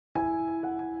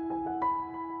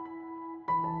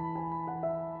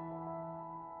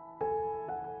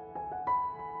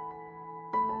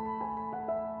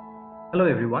Hello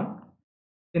everyone.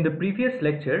 In the previous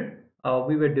lecture,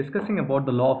 we were discussing about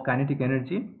the law of kinetic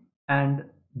energy and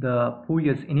the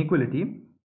Fourier's inequality,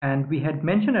 and we had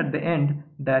mentioned at the end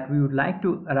that we would like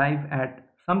to arrive at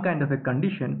some kind of a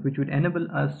condition which would enable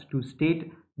us to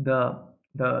state the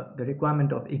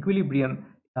requirement of equilibrium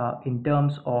in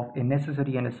terms of a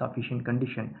necessary and a sufficient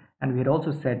condition. And we had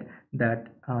also said that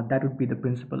that would be the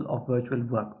principle of virtual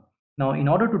work. Now, in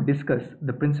order to discuss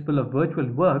the principle of virtual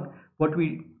work, what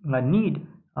we need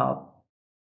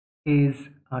is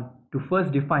to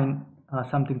first define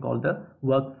something called the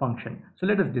work function. So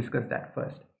let us discuss that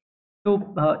first.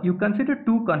 So you consider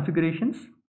two configurations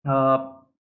uh,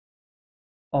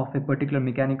 of a particular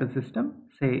mechanical system,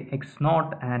 say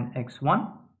x0 and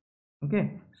x1.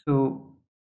 Okay, so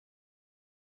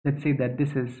let's say that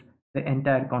this is the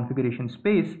entire configuration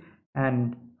space,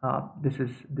 and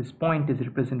this point is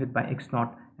represented by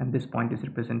x0 and this point is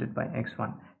represented by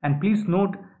x1. And please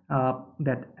note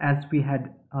that as we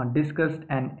had discussed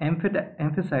and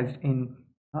emphasized in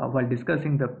while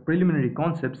discussing the preliminary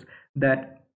concepts,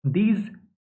 that these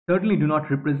certainly do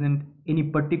not represent any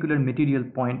particular material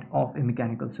point of a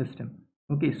mechanical system.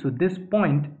 Okay, so this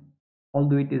point,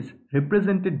 although it is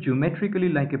represented geometrically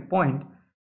like a point,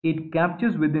 it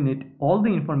captures within it all the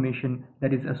information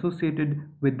that is associated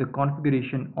with the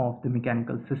configuration of the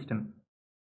mechanical system.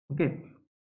 Okay,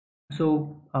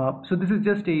 so this is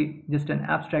just an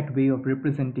abstract way of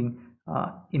representing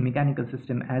a mechanical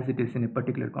system as it is in a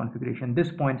particular configuration. This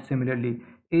point similarly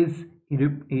is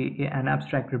an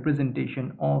abstract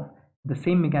representation of the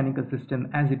same mechanical system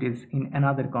as it is in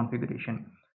another configuration.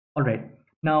 All right,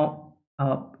 now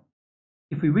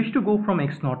if we wish to go from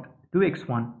x0 to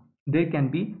x1, there can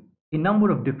be a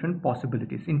number of different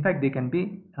possibilities. In fact, there can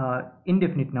be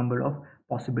indefinite number of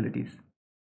possibilities.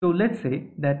 So let's say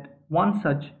that one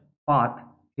such path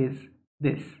is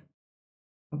this.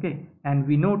 Okay, and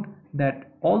we note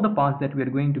that all the paths that we are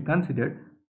going to consider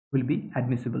will be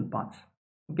admissible paths.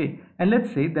 Okay, and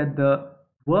let's say that the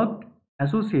work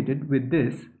associated with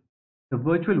this, the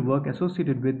virtual work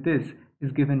associated with this,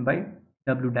 is given by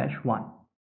w-1.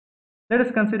 Let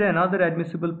us consider another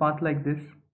admissible path like this.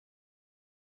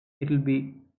 It will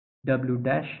be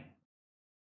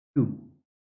w-2.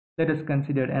 Let us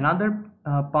consider another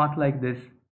path like this.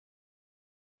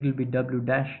 It will be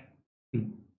w-3.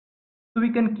 So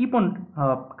we can keep on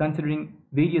considering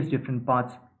various different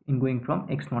paths in going from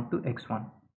x0 to x1.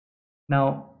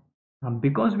 Now,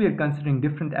 because we are considering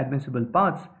different admissible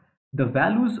paths, the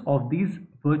values of these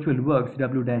virtual works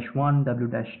w-1,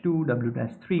 w-2,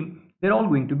 w-3, they're all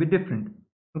going to be different.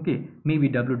 Okay, maybe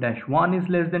w-1 is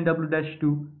less than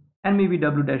w-2, and maybe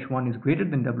w-1 is greater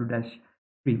than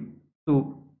w-3.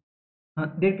 So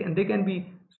there can be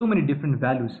so many different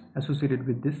values associated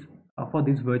with this for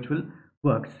these virtual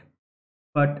works.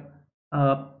 But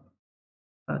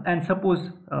and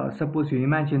suppose you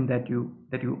imagine that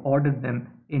you ordered them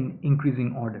in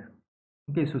increasing order.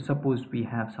 Okay, so suppose we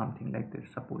have something like this.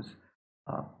 Suppose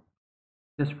uh,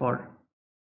 just for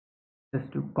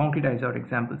just to concretize our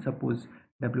example, suppose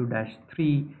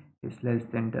w-3 is less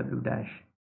than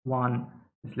w-1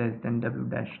 is less than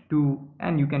w-2,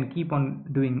 and you can keep on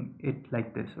doing it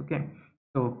like this. Okay,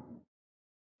 so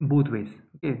both ways.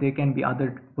 Okay, there can be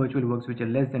other virtual works which are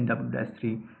less than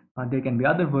w-3. There can be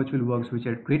other virtual works which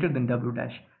are greater than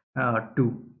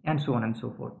w-2, and so on and so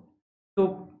forth.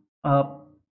 So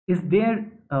is there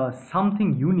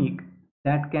something unique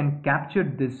that can capture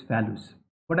these values?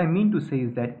 What I mean to say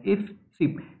is that if,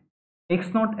 see,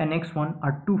 x0 and x1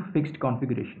 are two fixed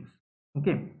configurations.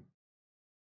 Okay,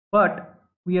 but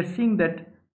we are seeing that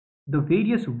the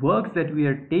various works that we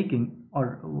are taking,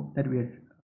 or that we are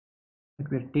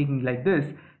taking like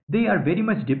this, they are very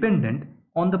much dependent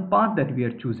on the path that we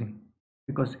are choosing,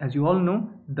 because as you all know,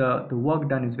 the work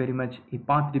done is very much a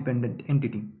path dependent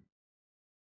entity.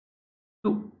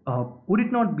 So would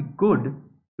it not be good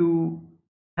to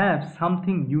have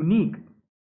something unique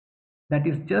that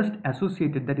is just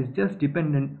associated, that is just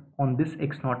dependent on this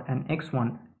x0 and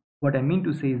x1? What I mean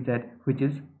to say is that which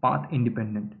is path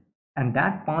independent, and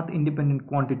that path independent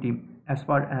quantity, as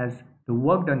far as the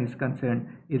work done is concerned,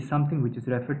 is something which is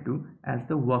referred to as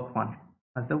the work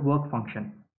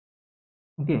function.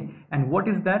 Okay, and what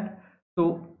is that?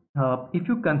 So if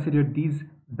you consider these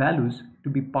values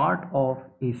to be part of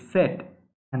a set,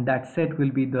 and that set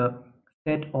will be the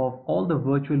set of all the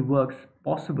virtual works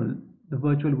possible, the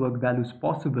virtual work values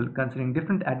possible considering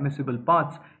different admissible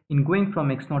paths in going from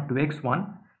x0 to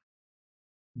x1,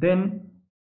 then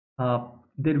uh,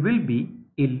 there will be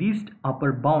a least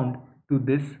upper bound to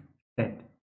this set.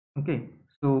 Okay,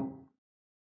 so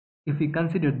if we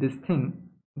consider this thing,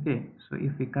 okay, so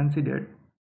if we consider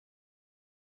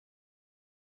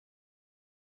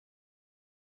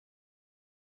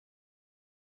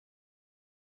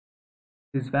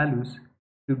these values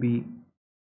to be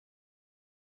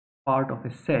part of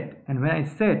a set. And when I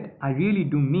set, I really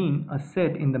do mean a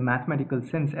set in the mathematical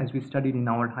sense as we studied in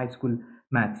our high school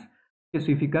maths. Okay,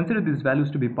 so if you consider these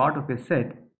values to be part of a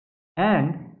set,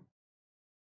 and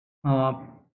uh,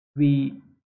 we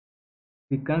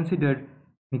we consider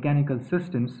mechanical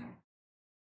systems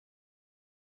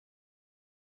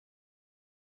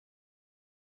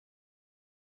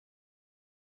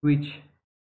which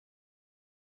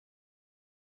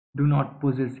do not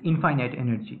possess infinite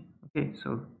energy. Okay,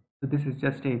 so this is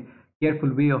just a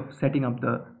careful way of setting up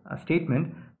the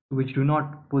statement, which do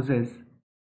not possess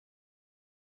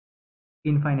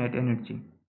infinite energy.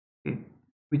 Okay,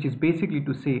 which is basically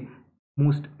to say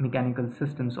most mechanical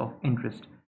systems of interest,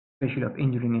 especially of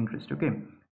engineering interest. Okay,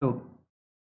 so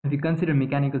if we consider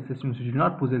mechanical systems which do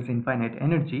not possess infinite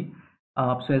energy,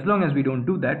 so as long as we don't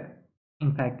do that,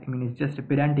 in fact, I mean, it's just a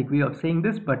pedantic way of saying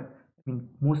this, but I mean,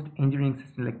 most engineering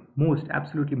systems, like most,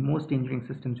 absolutely most engineering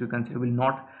systems you consider will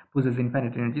not possess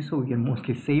infinite energy, so we are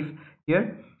mostly safe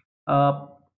here.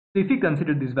 So if we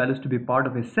consider these values to be part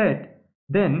of a set,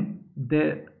 then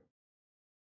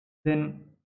then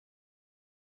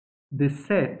this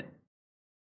set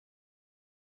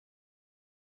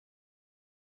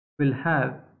will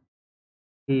have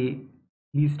a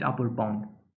least upper bound.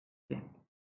 Okay,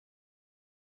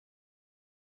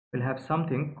 will have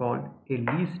something called a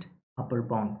least upper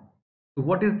bound. So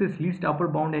what is this least upper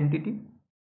bound entity?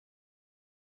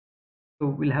 So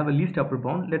we'll have a least upper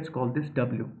bound. Let's call this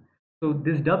W. So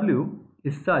this W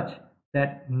is such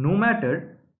that no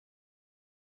matter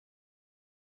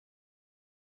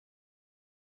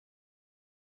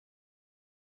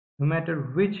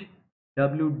which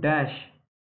W dash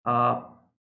uh,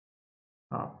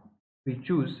 uh, we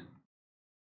choose,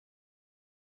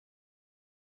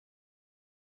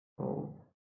 so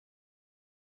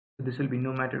this will be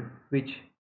no matter which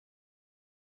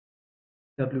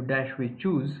W dash we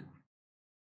choose,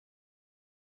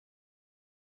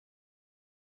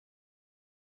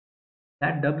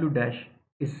 that W dash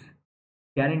is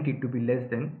guaranteed to be less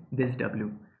than this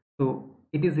W. So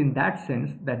it is in that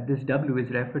sense that this W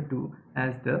is referred to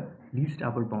as the least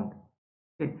upper bound.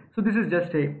 Okay, so this is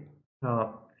just a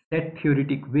set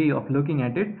theoretic way of looking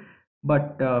at it,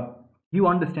 but you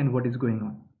understand what is going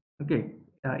on. Okay,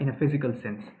 in a physical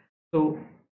sense. So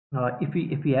if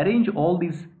we arrange all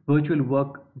these virtual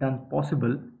work done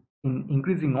possible in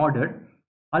increasing order,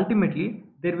 ultimately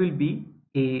there will be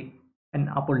an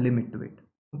upper limit to it.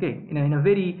 Okay,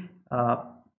 uh,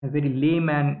 a very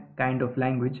layman kind of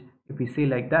language, if we say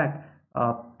like that,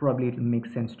 probably it will make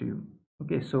sense to you.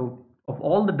 Okay, so of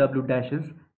all the W dashes,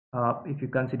 if you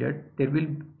consider,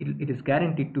 it is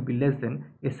guaranteed to be less than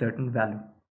a certain value,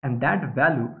 and that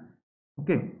value,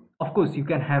 okay, of course you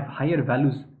can have higher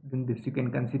values than this. You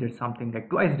can consider something like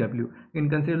twice W, you can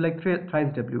consider like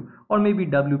thrice W, or maybe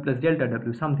W plus delta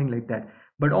W, something like that,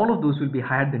 but all of those will be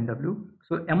higher than W.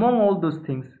 So among all those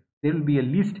things, there will be a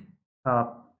least uh,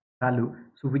 value,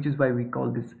 so which is why we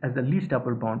call this as the least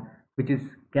upper bound, which is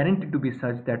guaranteed to be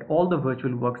such that all the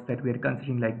virtual works that we are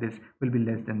considering like this will be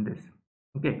less than this.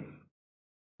 Okay,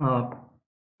 uh,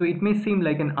 so it may seem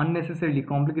like an unnecessarily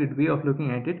complicated way of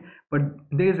looking at it, but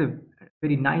there is a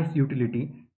very nice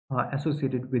utility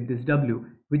associated with this W,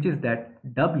 which is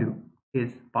that W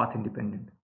is path independent.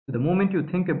 So the moment you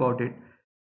think about it,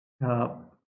 uh,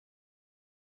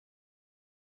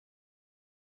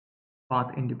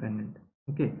 path independent.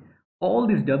 Okay, all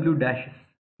these W dashes,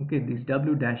 okay, these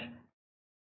W dash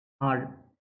are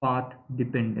path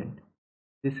dependent.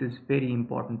 This is very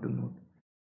important to note.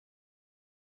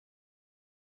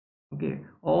 Okay,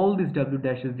 all these W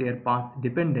dashes, they are path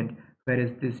dependent,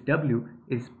 whereas this W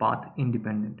is path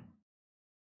independent.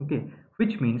 Okay,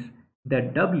 which means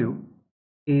that W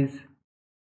is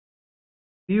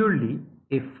purely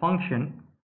a function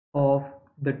of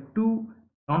the two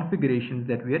configurations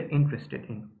that we are interested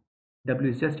in.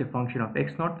 W is just a function of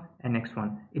x0 and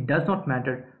x1. It does not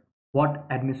matter what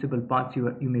admissible paths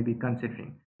you may be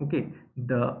considering. Okay,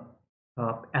 the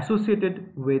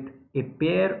associated with a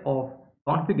pair of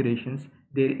configurations,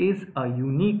 there is a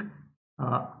unique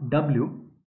W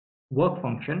work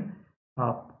function,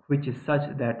 uh, which is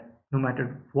such that no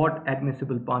matter what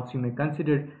admissible paths you may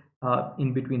consider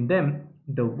in between them,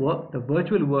 the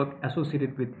virtual work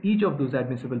associated with each of those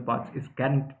admissible paths is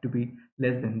guaranteed to be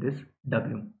less than this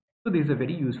W. So this is a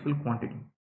very useful quantity.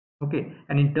 Okay,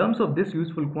 and in terms of this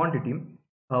useful quantity,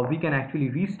 we can actually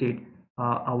restate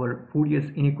our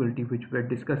Fourier's inequality, which we were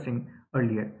discussing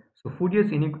earlier. So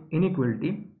Fourier's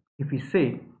inequality, if we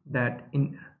say that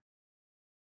in,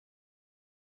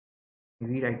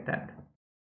 rewrite that.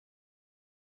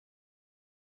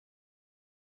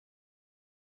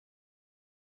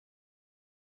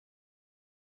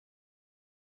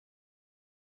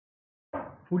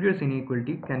 Fourier's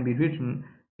inequality can be written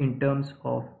in terms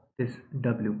of this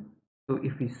W. So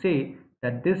if we say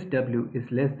that this W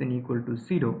is less than equal to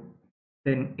 0,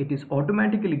 then it is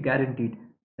automatically guaranteed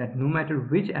that no matter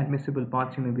which admissible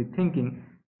paths you may be thinking,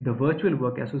 the virtual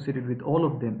work associated with all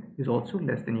of them is also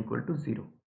less than equal to 0.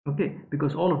 Okay,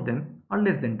 because all of them are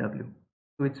less than W.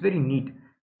 So it's very neat.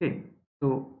 Okay,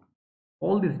 so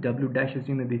all these W dashes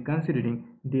you may be considering,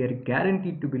 they are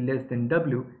guaranteed to be less than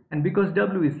W, and because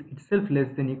W is itself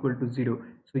less than equal to 0,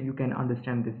 so you can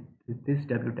understand this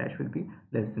W dash will be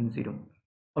less than 0.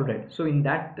 Alright, so in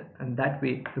that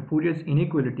way, the Fourier's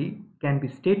inequality can be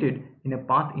stated in a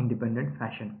path independent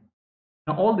fashion.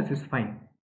 Now all this is fine.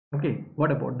 Okay,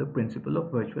 what about the principle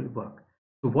of virtual work?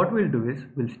 So what we'll do is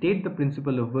we'll state the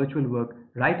principle of virtual work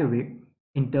right away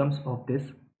in terms of this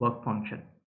work function.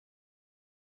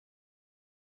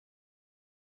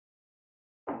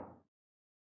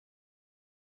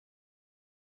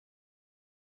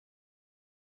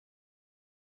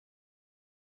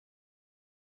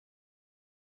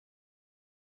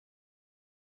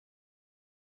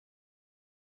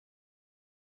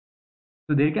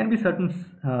 So there can be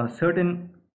certain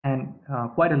and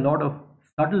quite a lot of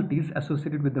subtleties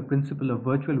associated with the principle of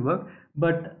virtual work.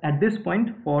 But at this point,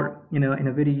 for in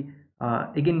a very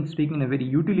again speaking in a very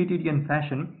utilitarian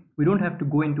fashion, we don't have to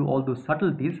go into all those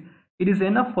subtleties. It is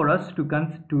enough for us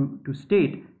to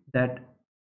state that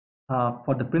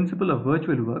for the principle of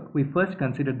virtual work, we first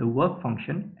consider the work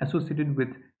function associated with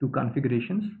two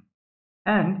configurations,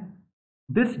 and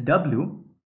this W,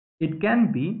 it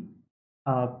can be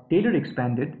Taylor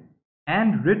expanded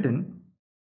and written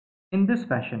in this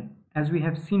fashion, as we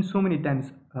have seen so many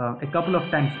times, a couple of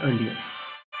times earlier.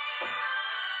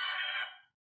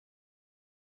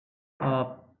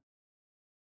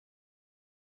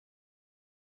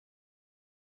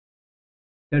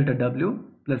 Delta W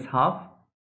plus half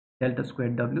delta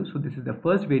squared W. So this is the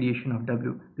first variation of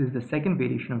W. This is the second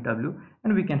variation of W,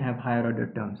 and we can have higher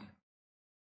order terms.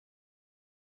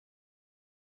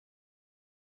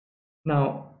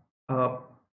 Now,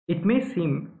 it may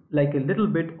seem like a little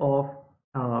bit of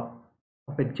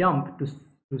a jump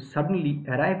to suddenly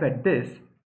arrive at this,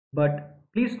 but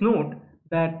please note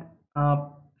that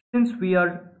since we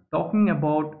are talking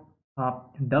about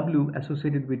W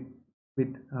associated with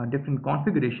different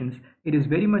configurations, it is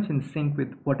very much in sync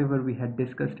with whatever we had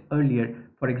discussed earlier.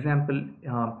 For example,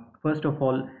 first of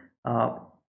all,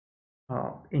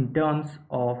 in terms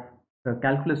of the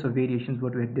calculus of variations,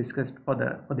 what we had discussed for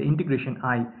the integration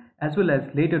I, as well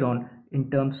as later on in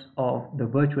terms of the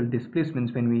virtual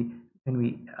displacements when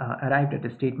we arrived at a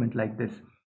statement like this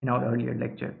in our earlier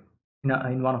lecture,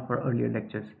 in one of our earlier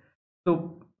lectures.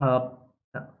 So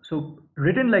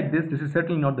written like this is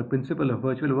certainly not the principle of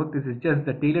virtual work. This is just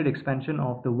the tailored expansion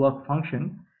of the work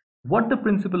function. What the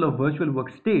principle of virtual work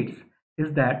states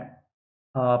is that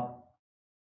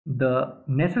the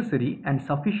necessary and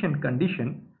sufficient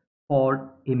condition for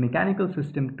a mechanical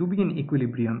system to be in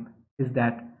equilibrium is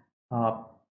that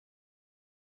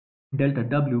delta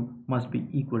W must be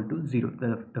equal to 0.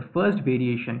 The first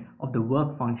variation of the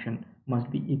work function must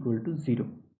be equal to 0.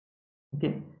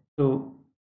 Okay, so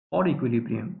for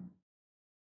equilibrium,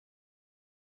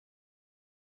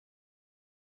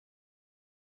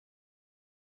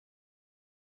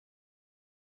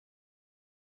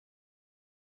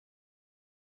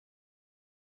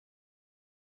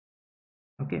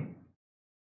 okay.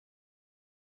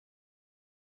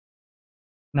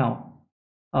 Now,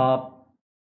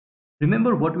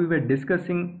 remember what we were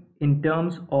discussing in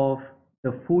terms of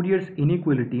the Fourier's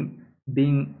inequality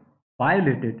being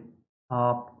violated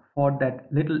for that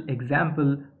little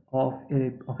example of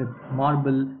a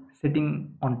marble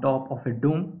sitting on top of a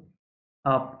dome.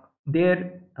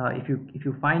 If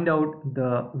you find out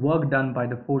the work done by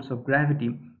the force of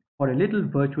gravity for a little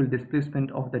virtual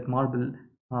displacement of that marble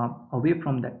away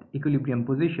from that equilibrium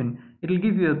position, it will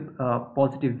give you a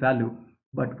positive value.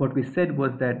 But what we said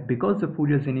was that because the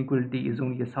Fourier's inequality is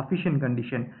only a sufficient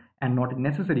condition and not a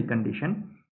necessary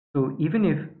condition, so even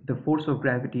if the force of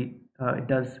gravity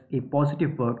does a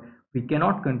positive work, we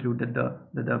cannot conclude that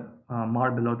the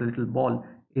marble or the little ball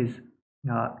is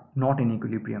not in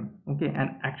equilibrium. Okay,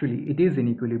 and actually it is in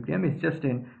equilibrium. It's just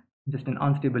an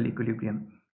unstable equilibrium.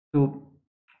 So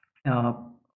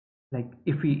like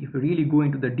if we really go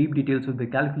into the deep details of the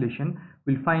calculation,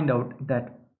 we'll find out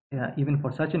that even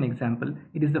for such an example,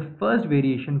 it is the first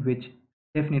variation which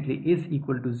definitely is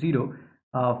equal to 0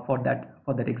 for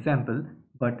that example,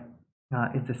 but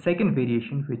it's the second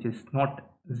variation which is not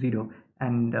 0,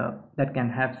 and that can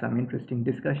have some interesting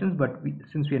discussions. But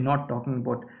since we are not talking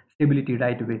about stability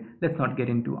right away, let's not get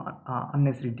into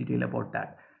unnecessary detail about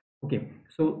that. Okay,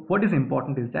 so what is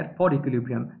important is that for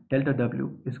equilibrium, delta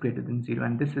W is greater than 0,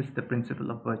 and this is the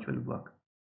principle of virtual work.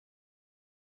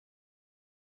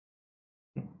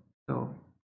 Okay, so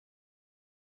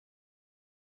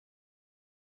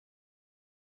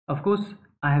of course,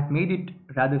 I have made it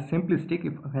rather simplistic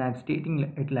if when I'm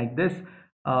stating it like this.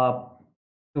 Uh,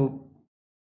 so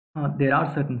there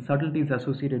are certain subtleties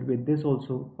associated with this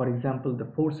also. For example,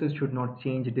 the forces should not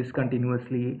change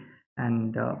discontinuously,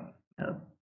 and uh,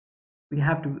 we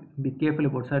have to be careful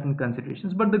about certain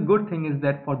considerations. But the good thing is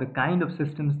that for the kind of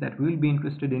systems that we will be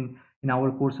interested in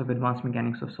our course of advanced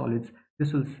mechanics of solids,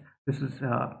 this is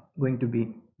going to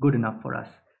be good enough for us.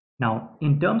 Now,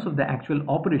 in terms of the actual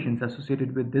operations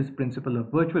associated with this principle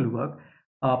of virtual work,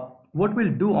 what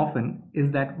we'll do often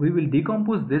is that we will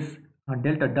decompose this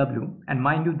delta W, and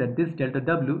mind you that this delta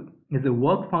W is a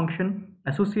work function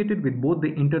associated with both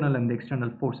the internal and the external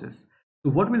forces.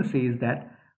 So what we'll say is that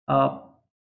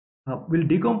we'll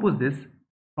decompose this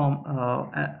from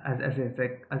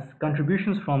as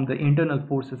contributions from the internal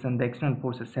forces and the external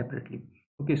forces separately.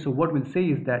 Okay, so what we'll say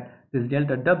is that this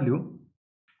delta W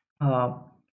uh,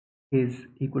 is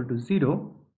equal to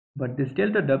 0, but this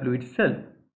delta W itself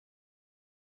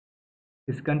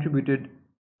is contributed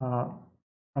uh,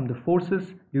 from the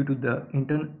forces due to the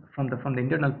from the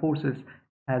internal forces,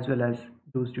 as well as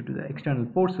those due to the external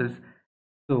forces.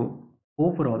 So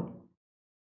overall,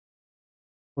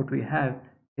 what we have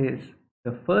is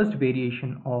the first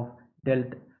variation of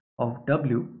delta of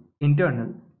W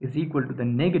internal is equal to the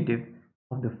negative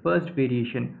of the first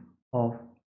variation of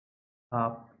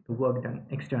the work done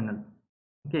external.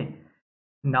 Okay,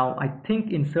 now I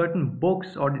think in certain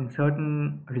books or in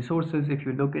certain resources, if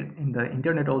you look at in the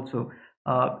internet also,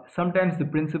 sometimes the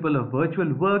principle of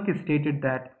virtual work is stated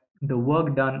that the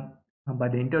work done by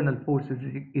the internal forces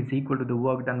is equal to the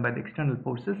work done by the external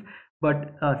forces,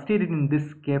 but stated in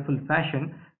this careful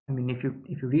fashion. I mean, if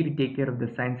you really take care of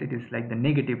the signs, it is like the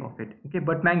negative of it. Okay,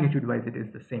 but magnitude wise it is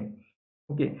the same.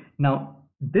 Okay, now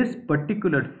this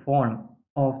particular form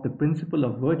of the principle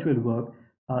of virtual work,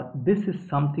 this is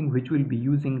something which we'll be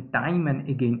using time and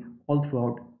again all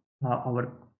throughout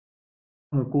our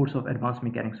course of advanced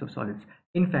mechanics of solids.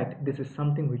 In fact, this is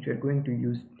something which we are going to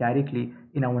use directly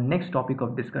in our next topic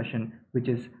of discussion, which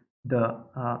is the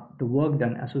work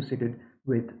done associated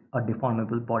with a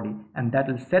deformable body, and that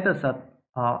will set us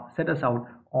out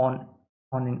on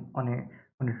an, on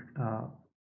a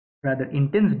rather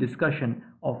intense discussion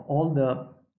of all the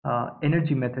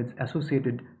energy methods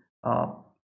associated, uh,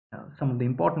 some of the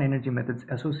important energy methods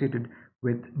associated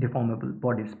with deformable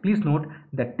bodies. Please note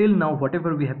that till now,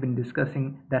 whatever we have been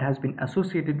discussing that has been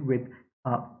associated with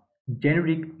uh,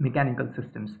 generic mechanical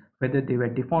systems, whether they were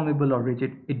deformable or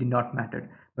rigid, it did not matter.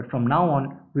 But from now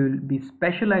on, we will be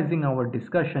specializing our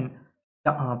discussion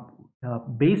uh,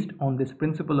 based on this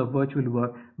principle of virtual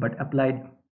work, but applied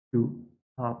to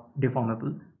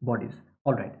deformable bodies.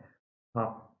 All right.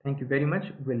 Uh, Thank you very much.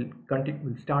 We'll continue.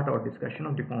 We'll start our discussion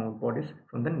on deformable bodies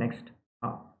from the next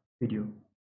uh, video.